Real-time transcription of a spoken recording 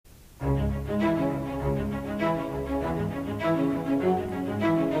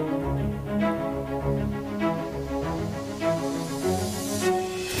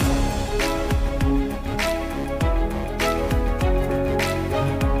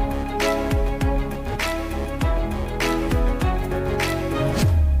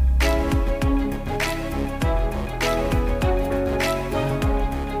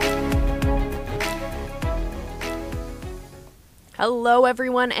Hello,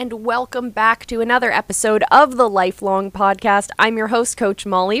 everyone, and welcome back to another episode of the Lifelong Podcast. I'm your host, Coach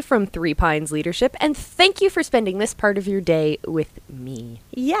Molly from Three Pines Leadership, and thank you for spending this part of your day with me.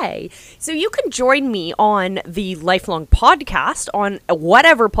 Yay! So you can join me on the Lifelong Podcast on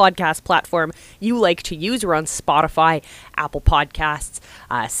whatever podcast platform you like to use. We're on Spotify, Apple Podcasts,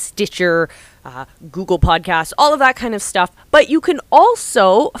 Stitcher, Google Podcasts, all of that kind of stuff. But you can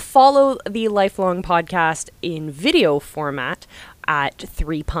also follow the Lifelong Podcast in video format at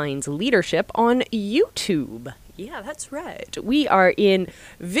Three Pines Leadership on YouTube. Yeah, that's right. We are in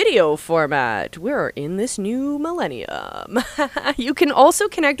video format. We're in this new millennium. You can also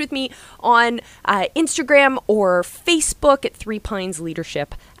connect with me on Instagram or Facebook at Three Pines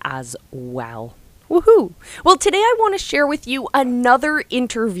Leadership as well. Woohoo! Well, today I want to share with you another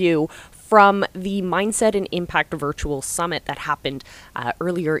interview from the Mindset and Impact Virtual Summit that happened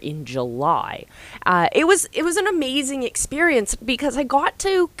earlier in July. It was an amazing experience because I got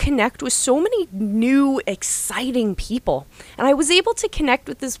to connect with so many new, exciting people. And I was able to connect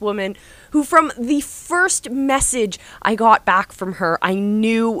with this woman who, from the first message I got back from her, I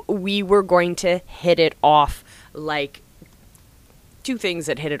knew we were going to hit it off like two things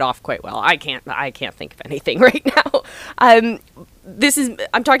that hit it off quite well. I can't think of anything right now. I'm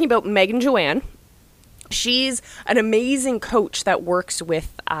talking about Megan Joanne. She's an amazing coach that works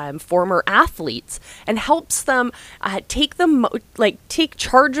with former athletes and helps them take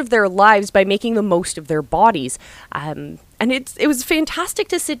charge of their lives by making the most of their bodies. And it was fantastic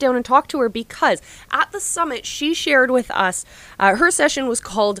to sit down and talk to her because at the summit she shared with us, her session was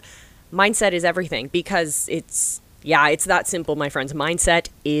called Mindset is Everything, because it's that simple, my friends. Mindset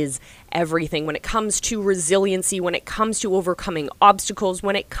is everything when it comes to resiliency, when it comes to overcoming obstacles,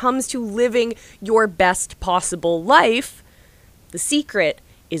 when it comes to living your best possible life. The secret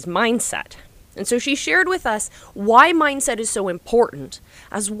is mindset. And so she shared with us why mindset is so important,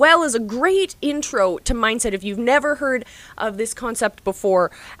 as well as a great intro to mindset if you've never heard of this concept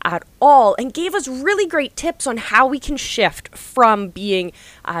before at all, and gave us really great tips on how we can shift from being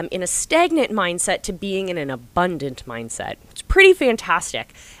in a stagnant mindset to being in an abundant mindset. It's pretty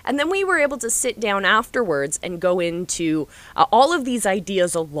fantastic. And then we were able to sit down afterwards and go into all of these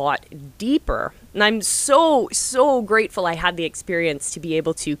ideas a lot deeper. And I'm so grateful I had the experience to be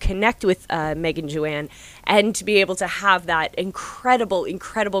able to connect with Megan Joanne and to be able to have that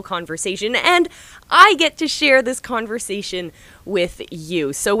incredible conversation. And I get to share this conversation with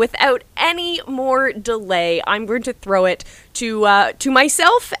you. So without any more delay, I'm going to throw it to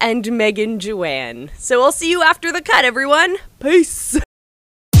myself and Megan Joanne. So I'll see you after the cut, everyone. Peace.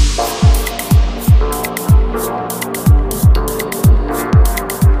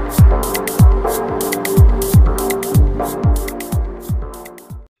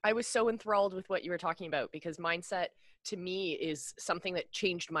 I was so enthralled with what you were talking about because mindset to me is something that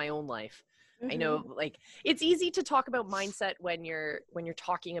changed my own life. Mm-hmm. I know, it's easy to talk about mindset when you're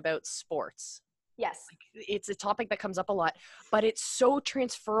talking about sports. Yes. It's a topic that comes up a lot, but it's so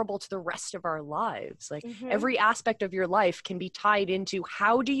transferable to the rest of our lives. Every aspect of your life can be tied into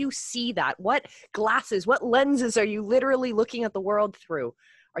how do you see that? What glasses, what lenses are you literally looking at the world through?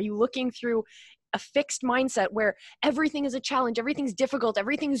 Are you looking through a fixed mindset where everything is a challenge, everything's difficult,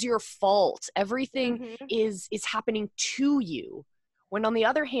 everything's your fault, everything is happening to you? When on the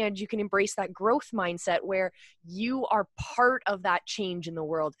other hand, you can embrace that growth mindset where you are part of that change in the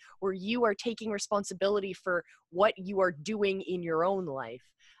world, where you are taking responsibility for what you are doing in your own life.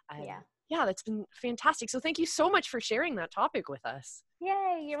 Yeah, that's been fantastic. So thank you so much for sharing that topic with us.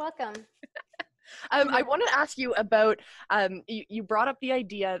 Yay, you're welcome. I want to ask you about, you brought up the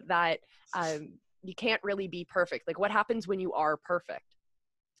idea that you can't really be perfect. Like, what happens when you are perfect?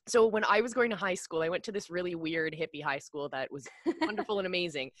 So when I was going to high school, I went to this really weird hippie high school that was wonderful and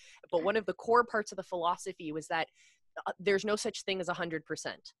amazing. But one of the core parts of the philosophy was that there's no such thing as 100%.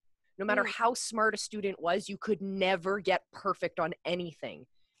 No matter how smart a student was, you could never get perfect on anything.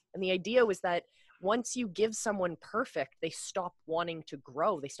 And the idea was that once you give someone perfect, they stop wanting to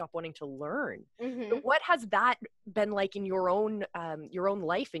grow. They stop wanting to learn. So what has that been like in your own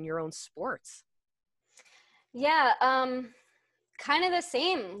life, in your own sports? Yeah, kind of the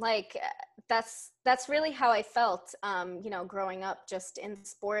same. That's really how I felt, growing up just in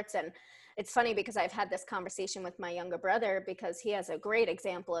sports. And it's funny because I've had this conversation with my younger brother because he has a great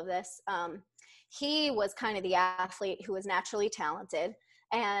example of this. He was kind of the athlete who was naturally talented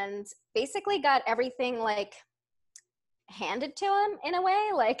and basically got everything handed to him in a way.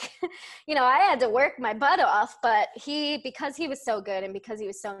 I had to work my butt off, but because he was so good and because he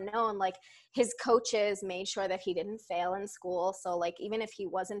was so known, his coaches made sure that he didn't fail in school. So even if he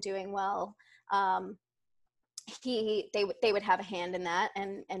wasn't doing well, they would have a hand in that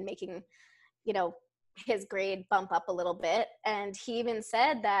and making, you know, his grade bump up a little bit. And he even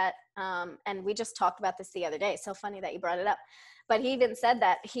said that, and we just talked about this the other day. So funny that you brought it up. But he even said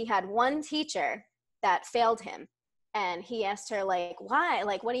that he had one teacher that failed him. And he asked her, like, why?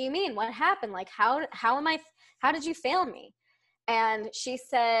 Like, what do you mean? What happened? Like, how did you fail me? And she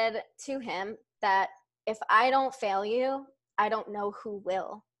said to him that if I don't fail you, I don't know who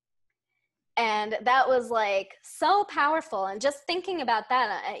will. And that was like so powerful. And just thinking about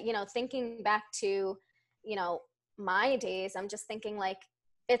that, you know, thinking back to, you know, my days, I'm just thinking like,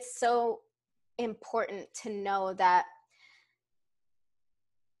 it's so important to know that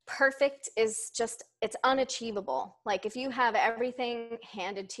perfect is just, it's unachievable. Like if you have everything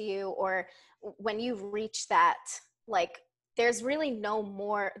handed to you, or when you reach that, like there's really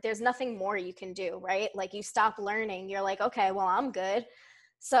there's nothing more you can do, right? Like you stop learning, you're like, okay, well, I'm good.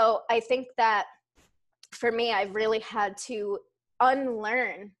 So I think that for me, I've really had to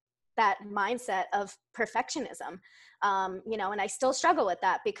unlearn that mindset of perfectionism. You know, and I still struggle with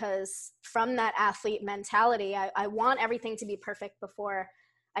that because from that athlete mentality, I want everything to be perfect before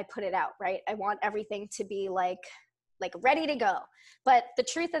I put it out, right? I want everything to be like ready to go. But the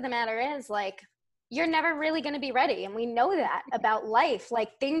truth of the matter is, like, you're never really going to be ready. And we know that about life.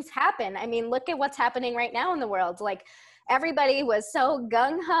 Like things happen. I mean, look at what's happening right now in the world. Like everybody was so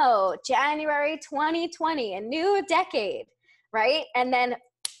gung-ho, January 2020, a new decade, right? And then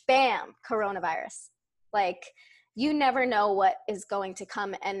bam, coronavirus. Like you never know what is going to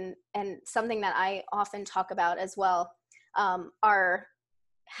come. And something that I often talk about as well are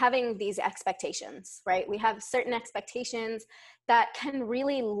having these expectations, right? We have certain expectations that can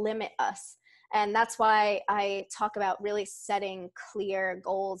really limit us. And that's why I talk about really setting clear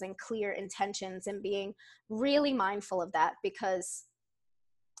goals and clear intentions and being really mindful of that, because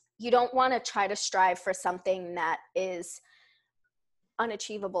you don't want to try to strive for something that is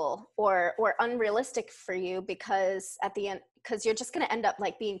unachievable or unrealistic for you, because at the end, because you're just going to end up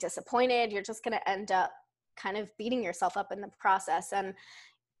like being disappointed. You're just going to end up kind of beating yourself up in the process. And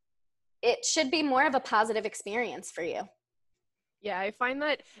it should be more of a positive experience for you. Yeah, I find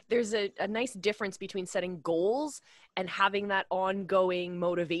that there's a nice difference between setting goals and having that ongoing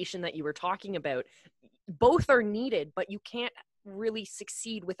motivation that you were talking about. Both are needed, but you can't really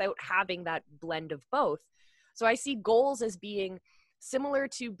succeed without having that blend of both. So I see goals as being similar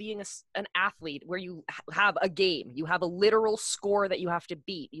to being an athlete, where you have a game, you have a literal score that you have to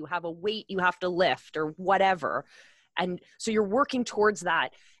beat, you have a weight you have to lift or whatever. And so you're working towards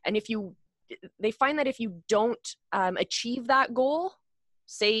that. And they find that if you don't achieve that goal,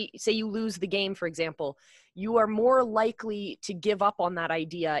 say you lose the game, for example, you are more likely to give up on that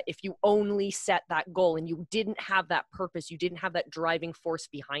idea if you only set that goal and you didn't have that purpose, you didn't have that driving force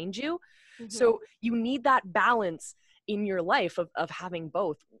behind you. Mm-hmm. So you need that balance in your life of having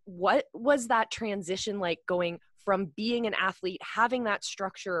both. What was that transition like, going from being an athlete, having that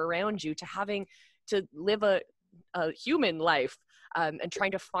structure around you, to having to live a human life? And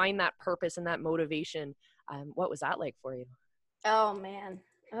trying to find that purpose and that motivation. What was that like for you? Oh man.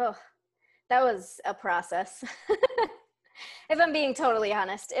 Oh, that was a process. If I'm being totally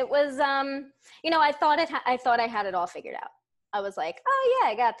honest, it was, you know, I thought I had it all figured out. I was like, oh yeah,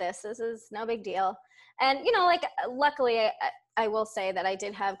 I got this. This is no big deal. And, you know, like, luckily I will say that I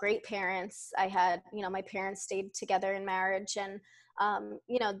did have great parents. I had, you know, my parents stayed together in marriage, and,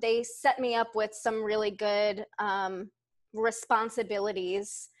 you know, they set me up with some really good,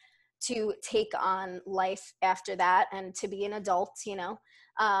 responsibilities to take on life after that and to be an adult, you know.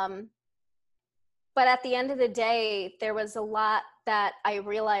 But at the end of the day, there was a lot that I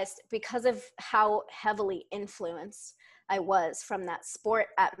realized because of how heavily influenced I was from that sport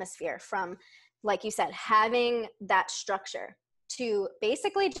atmosphere, from, like you said, having that structure to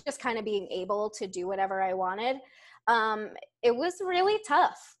basically just kind of being able to do whatever I wanted. It was really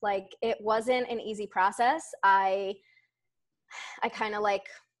tough. Like, it wasn't an easy process. I kind of like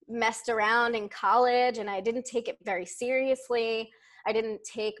messed around in college, and I didn't take it very seriously. I didn't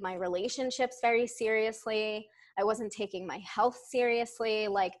take my relationships very seriously. I wasn't taking my health seriously.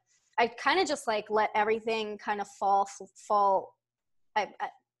 Like, I kind of just like let everything kind of fall. I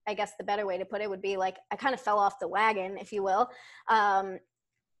guess the better way to put it would be like, I kind of fell off the wagon, if you will.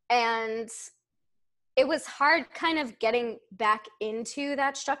 And it was hard kind of getting back into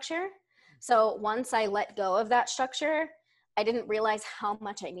that structure. So once I let go of that structure, I didn't realize how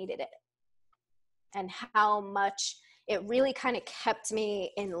much I needed it and how much it really kind of kept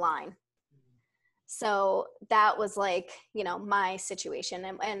me in line. So that was like, you know, my situation.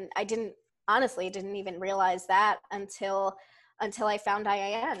 And I didn't even realize that until until I found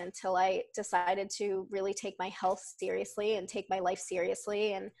IIN, until I decided to really take my health seriously and take my life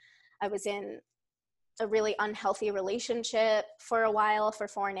seriously. And I was in a really unhealthy relationship for a while, for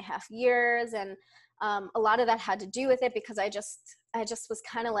 4.5 years. And a lot of that had to do with it, because I just was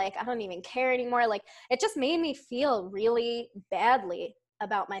kind of like, I don't even care anymore. Like, it just made me feel really badly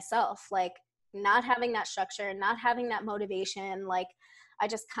about myself, like not having that structure, not having that motivation. Like, I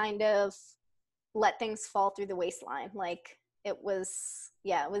just kind of let things fall through the waistline. Like, it was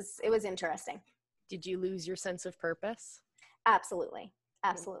interesting. Did you lose your sense of purpose? Absolutely.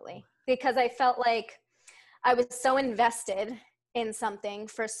 Because I felt like I was so invested in something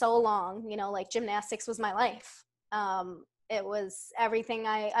for so long, like gymnastics was my life. It was everything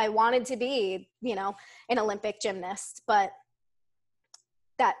I wanted to be, an Olympic gymnast, but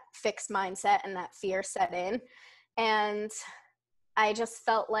that fixed mindset and that fear set in. And I just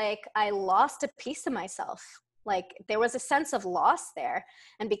felt like I lost a piece of myself. Like, there was a sense of loss there.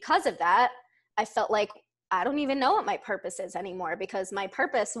 And because of that, I felt like I don't even know what my purpose is anymore, because my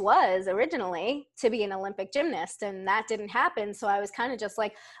purpose was originally to be an Olympic gymnast, and that didn't happen. So I was kind of just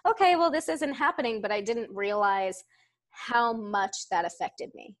like, okay, well, this isn't happening, but I didn't realize how much that affected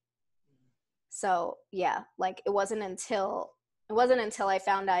me. So yeah, like it wasn't until I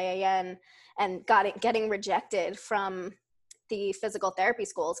found IIN and getting rejected from the physical therapy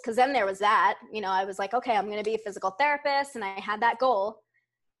schools. Cause then there was that, I was like, okay, I'm going to be a physical therapist. And I had that goal,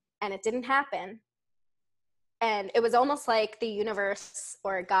 and it didn't happen. And it was almost like the universe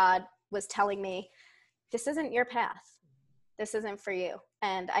or God was telling me, this isn't your path. This isn't for you.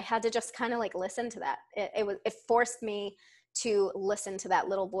 And I had to just kind of like listen to that. It forced me to listen to that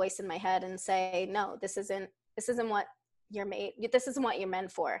little voice in my head and say, no, this isn't what you're made. This isn't what you're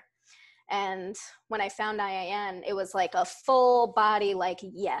meant for. And when I found IIN, it was like a full body, like,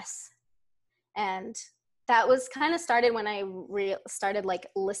 yes. And that was kind of started when I started like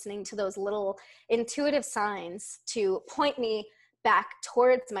listening to those little intuitive signs to point me back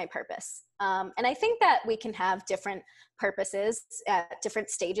towards my purpose. And I think that we can have different purposes at different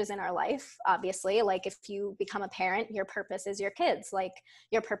stages in our life. Obviously, like if you become a parent, your purpose is your kids, like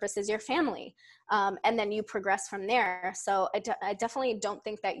your purpose is your family. And then you progress from there. So I definitely don't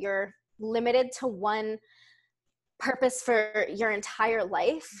think that you're limited to one purpose for your entire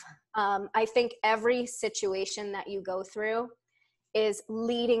life. I think every situation that you go through is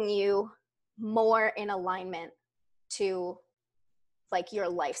leading you more in alignment to like your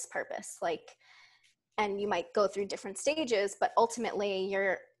life's purpose. Like, and you might go through different stages, but ultimately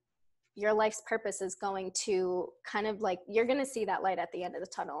your life's purpose is going to kind of like, you're going to see that light at the end of the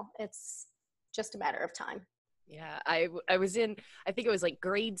tunnel. It's just a matter of time. Yeah, I was in, I think it was like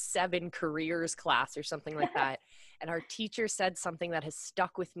grade 7 careers class or something like that. And our teacher said something that has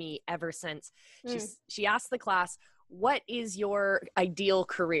stuck with me ever since. She asked the class, what is your ideal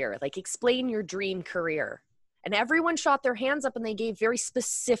career? Like, explain your dream career. And everyone shot their hands up and they gave very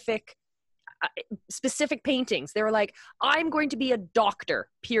specific paintings. They were like, I'm going to be a doctor,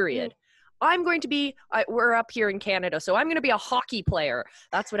 period. I'm going to be, we're up here in Canada, so I'm going to be a hockey player.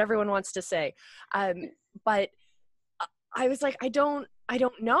 That's what everyone wants to say. But I was like, I don't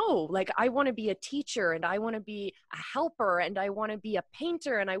know. Like, I want to be a teacher, and I want to be a helper, and I want to be a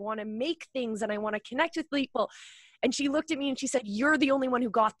painter, and I want to make things, and I want to connect with people. And she looked at me and she said, you're the only one who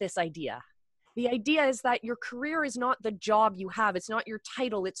got this idea. The idea is that your career is not the job you have. It's not your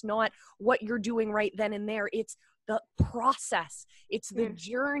title. It's not what you're doing right then and there. It's the process. It's the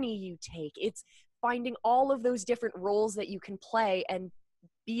journey you take. It's finding all of those different roles that you can play and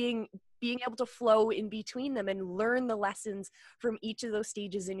being able to flow in between them and learn the lessons from each of those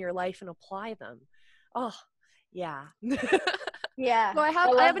stages in your life and apply them. Oh, yeah. Yeah. So I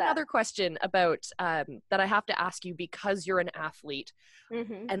have another question about that I have to ask you, because you're an athlete.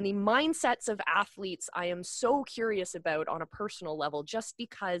 And the mindsets of athletes I am so curious about on a personal level, just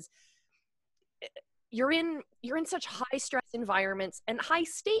because you're in such high stress environments and high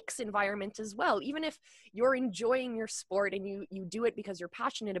stakes environments as well. Even if you're enjoying your sport and you do it because you're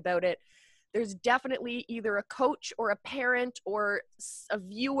passionate about it, there's definitely either a coach or a parent or a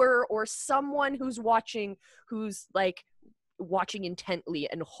viewer or someone who's watching intently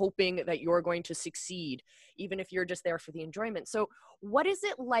and hoping that you're going to succeed, even if you're just there for the enjoyment. So what is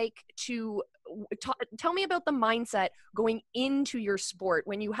it like to tell me about the mindset going into your sport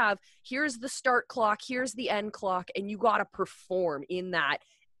when you have, here's the start clock, here's the end clock, and you got to perform in that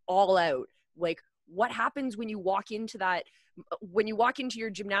all out? Like, what happens when you walk into your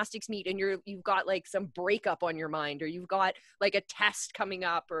gymnastics meet and you've got like some breakup on your mind, or you've got like a test coming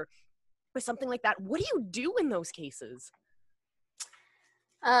up or something like that? What do you do in those cases?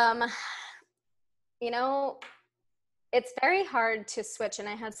 it's very hard to switch. And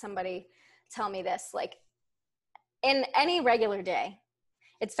I had somebody tell me this, like in any regular day,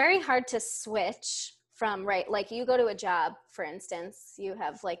 it's very hard to switch from, right, like you go to a job, for instance, you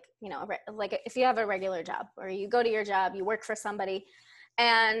have like, you know, like if you have a regular job or you go to your job, you work for somebody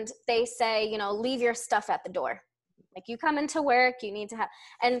and they say, you know, leave your stuff at the door. Like you come into work, you need to have,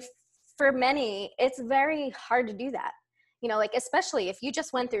 and for many, it's very hard to do that. You know, like, especially if you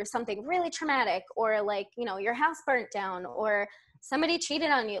just went through something really traumatic or like, you know, your house burnt down or somebody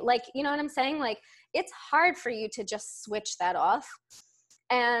cheated on you. Like, you know what I'm saying? Like, it's hard for you to just switch that off.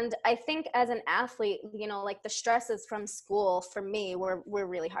 And I think as an athlete, you know, like the stresses from school for me were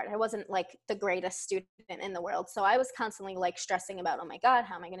really hard. I wasn't like the greatest student in the world. So I was constantly like stressing about, oh my God,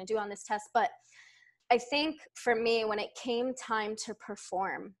 how am I going to do on this test? But I think for me, when it came time to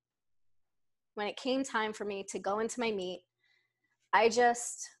perform, when it came time for me to go into my meet, I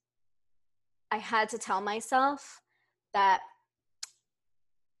had to tell myself that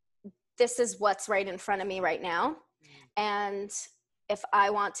this is what's right in front of me right now. And if I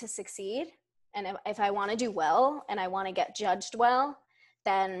want to succeed and if I want to do well and I want to get judged well,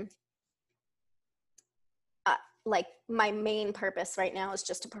 then like my main purpose right now is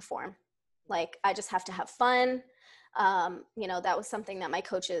just to perform. Like I just have to have fun. You know, that was something that my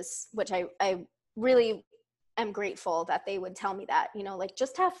coaches, which I really am grateful that they would tell me that, you know, like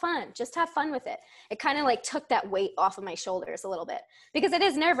just have fun with it. It kind of like took that weight off of my shoulders a little bit, because it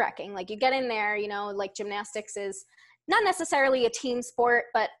is nerve-wracking. Like you get in there, you know, like gymnastics is not necessarily a team sport,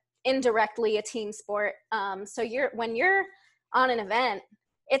 but indirectly a team sport. So when you're on an event,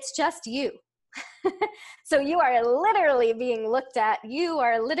 it's just you. So you are literally being looked at. You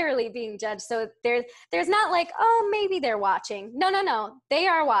are literally being judged. So there's not like, oh, maybe they're watching. No. They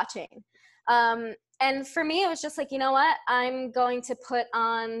are watching. And for me, it was just like, you know what? I'm going to put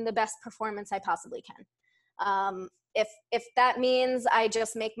on the best performance I possibly can. If that means I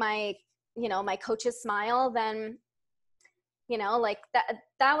just make my coaches smile, then, you know, like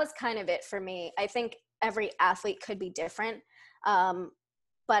that was kind of it for me. I think every athlete could be different.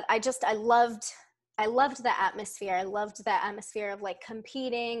 But I loved the atmosphere. I loved that atmosphere of like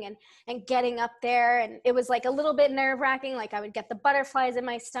competing and getting up there. And it was like a little bit nerve-wracking. Like I would get the butterflies in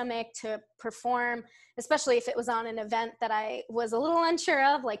my stomach to perform, especially if it was on an event that I was a little unsure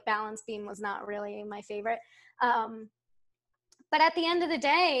of, like balance beam was not really my favorite. But at the end of the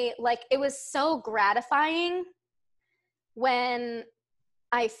day, like it was so gratifying when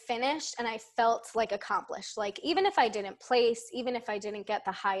I finished and I felt like accomplished. Like even if I didn't place, even if I didn't get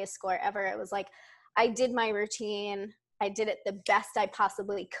the highest score ever, it was like I did my routine. I did it the best I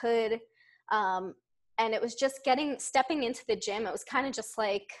possibly could. And it was just stepping into the gym. It was kind of just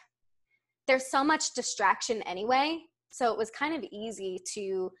like, there's so much distraction anyway. So it was kind of easy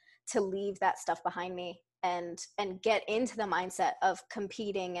to leave that stuff behind me and get into the mindset of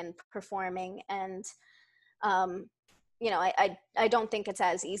competing and performing. And, you know, I don't think it's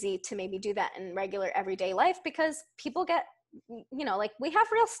as easy to maybe do that in regular everyday life, because people get, you know, like we have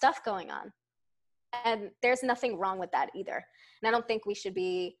real stuff going on. And there's nothing wrong with that either. And I don't think we should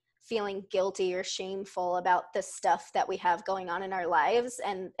be feeling guilty or shameful about the stuff that we have going on in our lives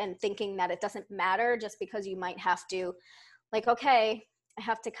and thinking that it doesn't matter just because you might have to, like, okay, I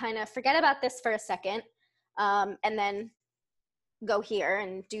have to kind of forget about this for a second, and then go here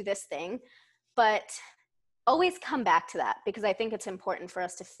and do this thing. But always come back to that, because I think it's important for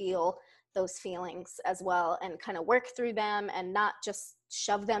us to feel those feelings as well and kind of work through them and not just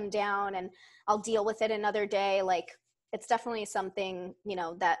shove them down and I'll deal with it another day. Like it's definitely something, you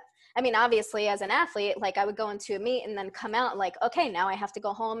know, that, I mean, obviously as an athlete, like I would go into a meet and then come out like, okay, now I have to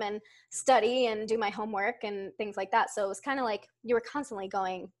go home and study and do my homework and things like that. So it was kind of like you were constantly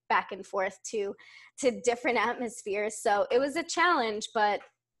going back and forth to different atmospheres. So it was a challenge, but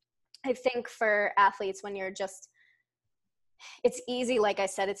I think for athletes, when you're just, it's easy, like I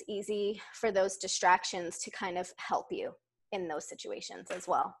said, it's easy for those distractions to kind of help you in those situations as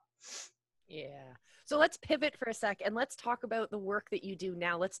well. Yeah. So let's pivot for a sec and let's talk about the work that you do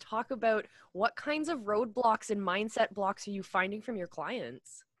now. Let's talk about what kinds of roadblocks and mindset blocks are you finding from your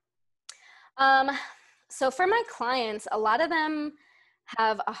clients? So for my clients, a lot of them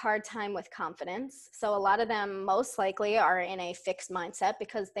have a hard time with confidence. So a lot of them most likely are in a fixed mindset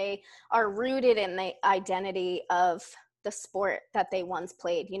because they are rooted in the identity of the sport that they once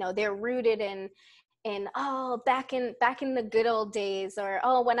played. You know, they're rooted in oh, back in the good old days, or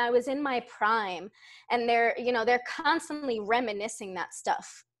oh, when I was in my prime. And they're constantly reminiscing that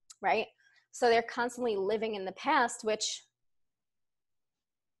stuff, right? So they're constantly living in the past, which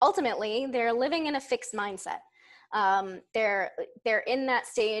ultimately they're living in a fixed mindset. They're in that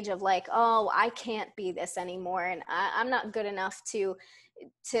stage of like, oh, I can't be this anymore, and I'm not good enough to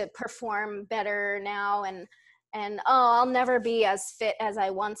perform better now, and oh, I'll never be as fit as I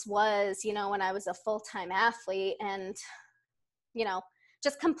once was, you know, when I was a full-time athlete, and you know,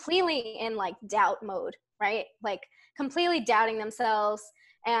 just completely in like doubt mode, right? Like completely doubting themselves.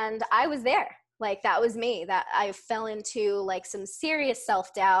 And I was there. Like that was me, that I fell into like some serious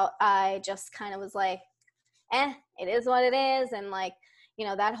self-doubt. I just kind of was like, it is what it is. And like, you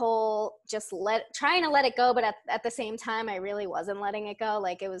know, that whole just trying to let it go. But at the same time, I really wasn't letting it go.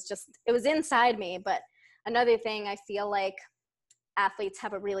 Like it was inside me. But another thing I feel like athletes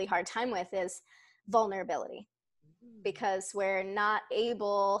have a really hard time with is vulnerability, because we're not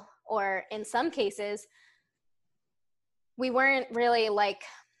able, or in some cases, we weren't really like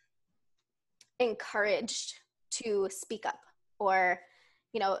encouraged to speak up, or,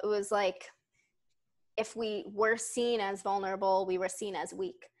 you know, it was like, if we were seen as vulnerable, we were seen as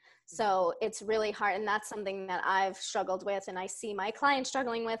weak. So it's really hard. And that's something that I've struggled with. And I see my clients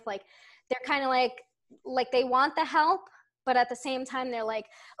struggling with, like, they're kind of like they want the help, but at the same time, they're like,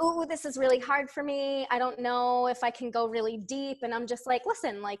 oh, this is really hard for me. I don't know if I can go really deep. And I'm just like,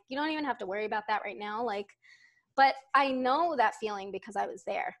 listen, like, you don't even have to worry about that right now. Like, but I know that feeling because I was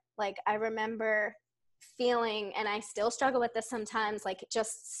there. Like, I remember feeling, and I still struggle with this sometimes, like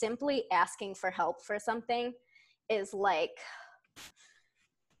just simply asking for help for something is like,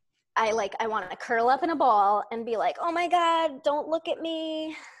 I want to curl up in a ball and be like, oh my God, don't look at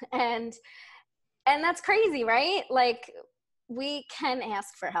me. And that's crazy, right? Like, we can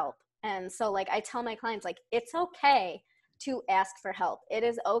ask for help. And so like I tell my clients, like, it's okay to ask for help. It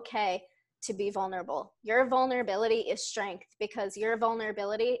is okay to be vulnerable. Your vulnerability is strength, because your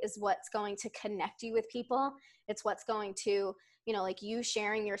vulnerability is what's going to connect you with people. It's what's going to, you know, like you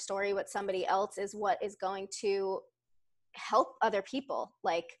sharing your story with somebody else is what is going to help other people.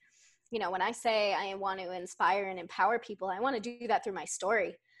 Like, you know, when I say I want to inspire and empower people, I want to do that through my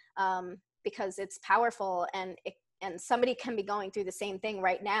story, because it's powerful, and somebody can be going through the same thing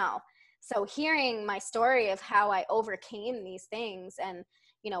right now. So hearing my story of how I overcame these things and,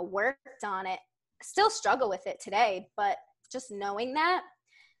 you know, worked on it, still struggle with it today, but just knowing that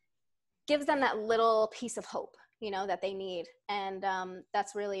gives them that little piece of hope, you know, that they need. And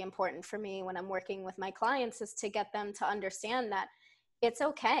that's really important for me when I'm working with my clients, is to get them to understand that it's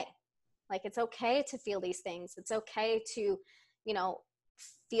okay. Like, it's okay to feel these things. It's okay to, you know,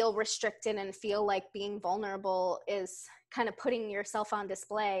 feel restricted and feel like being vulnerable is kind of putting yourself on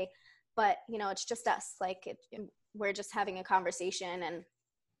display. But, you know, it's just us. Like, we're just having a conversation. And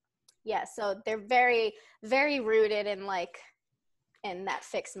yeah, so they're very, very rooted in like, in that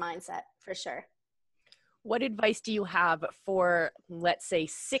fixed mindset for sure. What advice do you have for, let's say,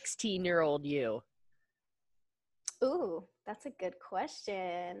 16-year-old you? Ooh, that's a good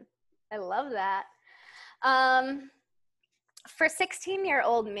question. I love that. For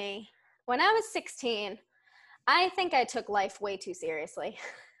 16-year-old me, when I was 16, I think I took life way too seriously.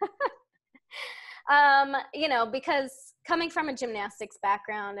 You know, because coming from a gymnastics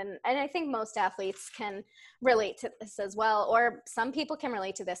background, and I think most athletes can relate to this as well, or some people can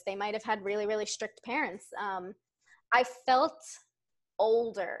relate to this. They might have had really, really strict parents. I felt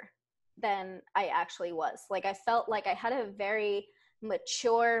older than I actually was. Like, I felt like I had a very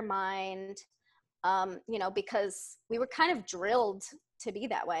mature mind, you know, because we were kind of drilled to be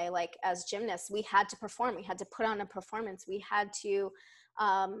that way. Like, as gymnasts, we had to perform, we had to put on a performance, we had to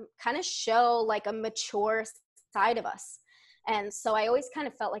kind of show like a mature side of us. And so I always kind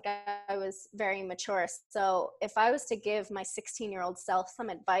of felt like I was very mature. So if I was to give my 16-year-old self some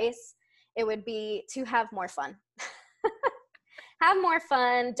advice, it would be to have more fun. Have more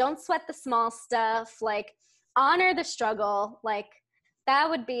fun. Don't sweat the small stuff. Like, honor the struggle. Like, that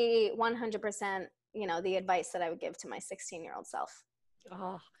would be 100%, you know, the advice that I would give to my 16-year-old self.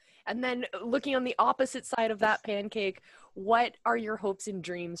 Oh, and then looking on the opposite side of that pancake, what are your hopes and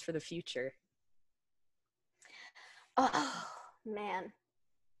dreams for the future? Oh, man.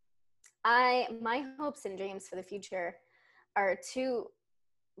 My hopes and dreams for the future are to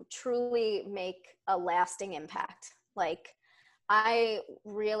truly make a lasting impact. Like, I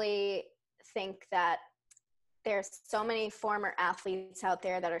really think that there's so many former athletes out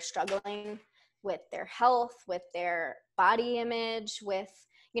there that are struggling with their health, with their body image, with,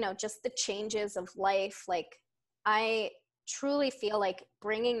 you know, just the changes of life. Like, I truly feel like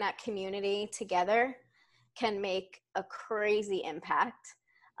bringing that community together can make a crazy impact.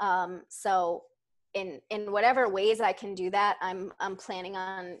 So in whatever ways I can do that, I'm planning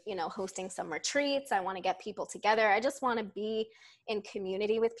on, you know, hosting some retreats. I want to get people together. I just want to be in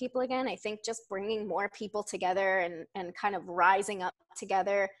community with people again. I think just bringing more people together and kind of rising up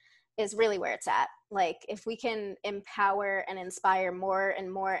together is really where it's at. Like if we can empower and inspire more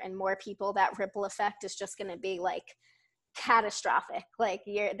and more and more people, that ripple effect is just going to be like catastrophic. Like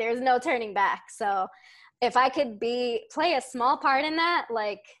there's no turning back. So if I could play a small part in that,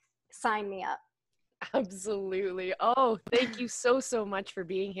 like sign me up. Absolutely. Oh, thank you so much for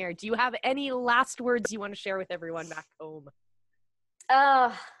being here. Do you have any last words you want to share with everyone back home?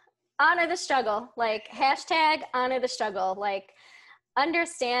 Honor the struggle. Like hashtag honor the struggle. Like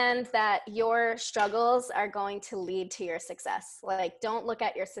understand that your struggles are going to lead to your success. Like don't look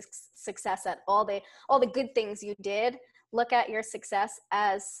at your success at all the good things you did. Look at your success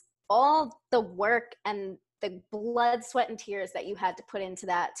as all the work and the blood, sweat, and tears that you had to put into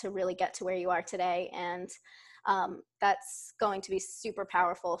that to really get to where you are today. And that's going to be super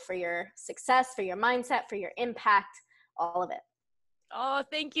powerful for your success, for your mindset, for your impact, all of it. Oh,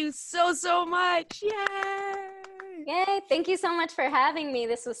 thank you so much. Yay! Yay. Thank you so much for having me.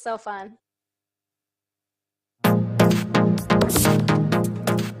 This was so fun.